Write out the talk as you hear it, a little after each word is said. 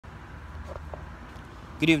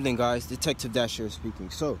Good evening, guys. Detective Dasher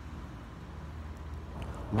speaking. So,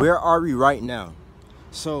 where are we right now?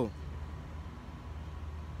 So,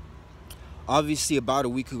 obviously, about a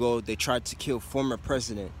week ago, they tried to kill former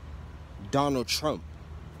President Donald Trump.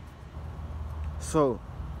 So,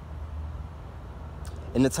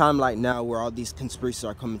 in a time like now where all these conspiracies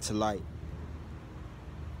are coming to light,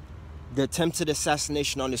 the attempted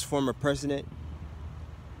assassination on this former president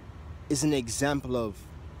is an example of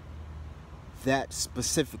that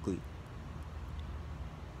specifically.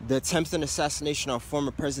 The attempted assassination on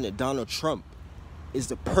former President Donald Trump is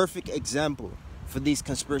the perfect example for these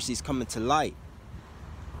conspiracies coming to light.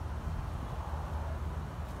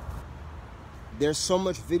 There's so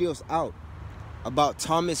much videos out about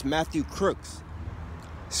Thomas Matthew Crooks,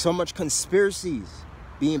 so much conspiracies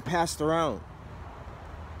being passed around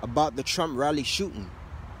about the Trump rally shooting,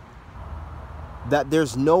 that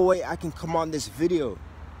there's no way I can come on this video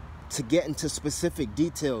to get into specific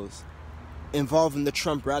details involving the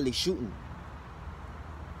Trump rally shooting.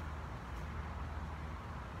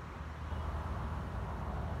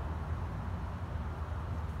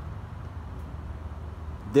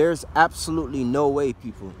 There's absolutely no way,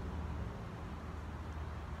 people.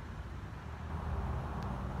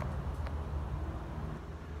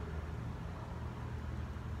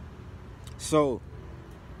 So,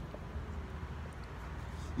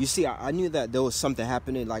 you see, I knew that there was something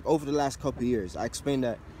happening. Like, over the last couple of years, I explained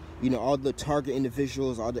that, all the target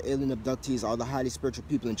individuals, all the alien abductees, all the highly spiritual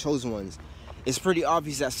people and chosen ones, it's pretty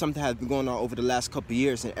obvious that something has been going on over the last couple of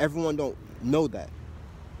years, and everyone don't know that.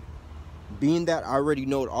 Being that I already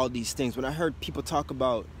know all these things, when I heard people talk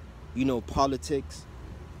about, politics,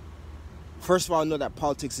 first of all, I know that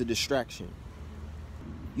politics is a distraction.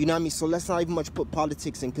 You know what I mean? So let's not even much put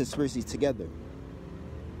politics and conspiracies together.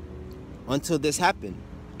 Until this happened.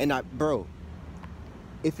 And bro,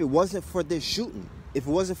 if it wasn't for this shooting, if it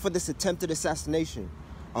wasn't for this attempted assassination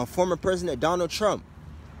on former President Donald Trump,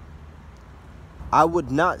 I would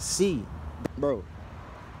not see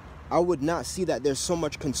that there's so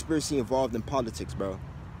much conspiracy involved in politics, bro.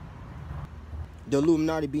 The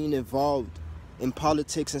Illuminati being involved in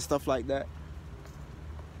politics and stuff like that.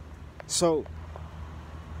 So,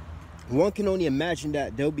 one can only imagine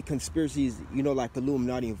that there'll be conspiracies, like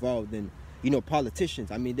Illuminati involved in, politicians.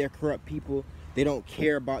 I mean, they're corrupt people. They don't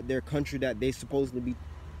care about their country that they supposedly be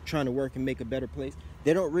trying to work and make a better place.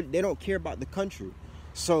 They don't care about the country.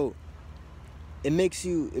 So it makes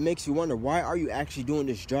you wonder, why are you actually doing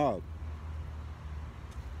this job?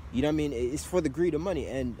 You know what I mean? It's for the greed of money.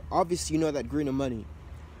 And obviously, that greed of money,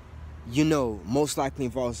 most likely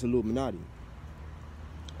involves the Illuminati.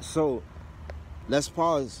 So let's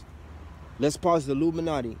pause the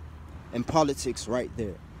Illuminati and politics right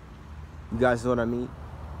there. You guys know what I mean?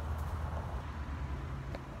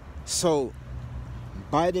 So,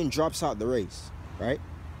 Biden drops out the race, right?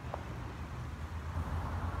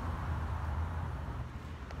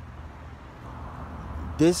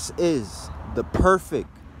 This is perfect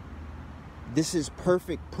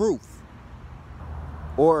proof,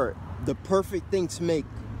 or the perfect thing to make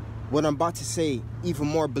what I'm about to say even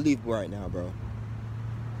more believable right now, bro.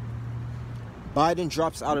 Biden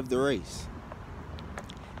drops out of the race.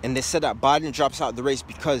 And they said that Biden drops out of the race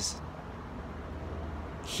because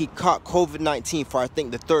he caught COVID-19 for, I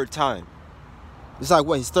think, the third time. It's like,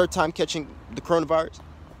 what, his third time catching the coronavirus?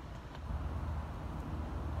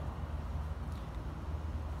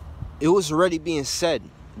 It was already being said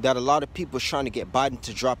that a lot of people was trying to get Biden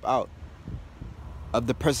to drop out of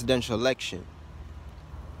the presidential election.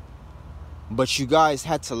 But you guys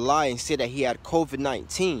had to lie and say that he had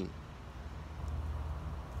COVID-19.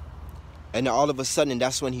 And all of a sudden,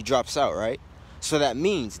 that's when he drops out, right? So that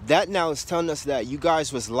means that now is telling us that you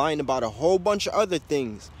guys was lying about a whole bunch of other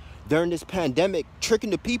things during this pandemic,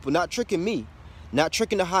 tricking the people, not tricking me, not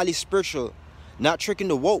tricking the highly spiritual, not tricking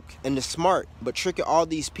the woke and the smart, but tricking all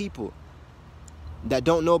these people that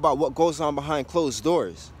don't know about what goes on behind closed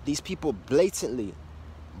doors. These people blatantly,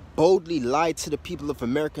 boldly lied to the people of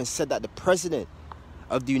America and said that the president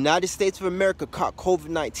of the United States of America caught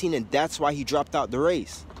COVID-19 and that's why he dropped out the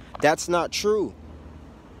race. That's not true.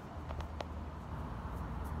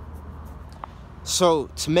 So,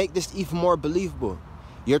 to make this even more believable,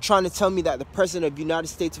 you're trying to tell me that the president of the United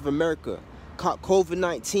States of America caught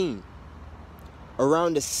COVID-19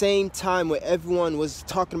 around the same time where everyone was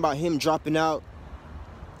talking about him dropping out,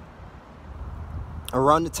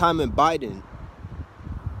 around the time when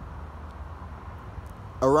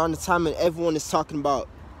everyone is talking about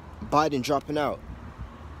Biden dropping out,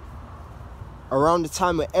 around the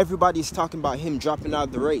time when everybody's talking about him dropping out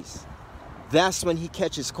of the race. That's when he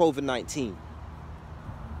catches COVID-19.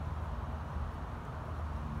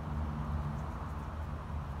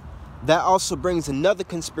 That also brings another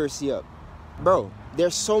conspiracy up. Bro,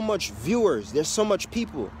 there's so much viewers, there's so much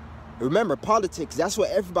people. Remember, politics, that's what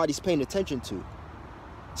everybody's paying attention to.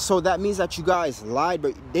 So that means that you guys lied,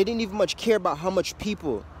 but they didn't even much care about how much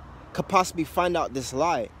people could possibly find out this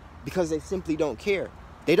lie, because they simply don't care.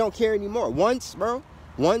 They don't care anymore. Once,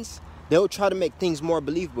 they'll try to make things more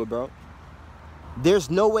believable, bro. There's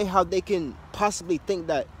no way how they can possibly think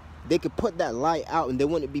that they could put that lie out and there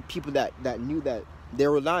wouldn't be people that knew that they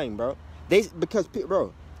were lying, bro. Because,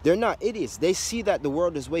 bro, they're not idiots. They see that the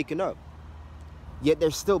world is waking up. Yet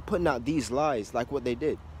they're still putting out these lies like what they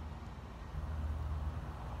did.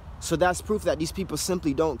 So that's proof that these people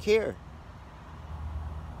simply don't care.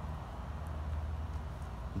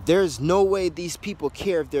 There's no way these people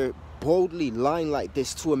care if they're boldly lying like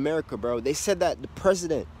this to America, bro. They said that the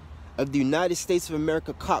president of the United States of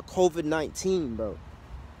America caught COVID-19, bro.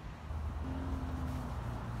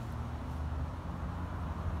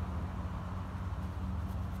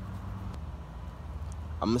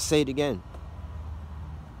 I'm going to say it again.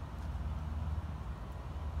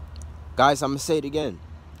 Guys, I'm going to say it again.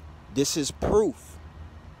 This is proof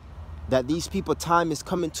that these people time is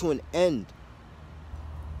coming to an end.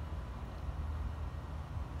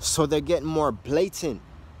 So they're getting more blatant.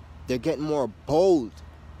 They're getting more bold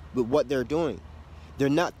with what they're doing. They're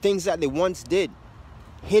not things that they once did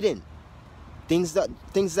hidden. Things that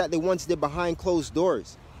they once did behind closed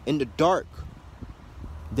doors, in the dark.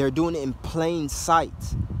 They're doing it in plain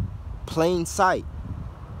sight. Plain sight.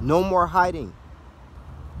 No more hiding.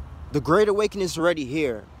 The Great Awakening is already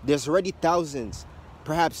here. There's already thousands,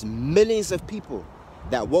 perhaps millions of people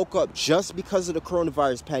that woke up just because of the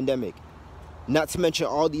coronavirus pandemic. Not to mention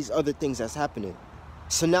all these other things that's happening.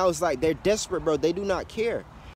 So now it's like they're desperate, bro. They do not care.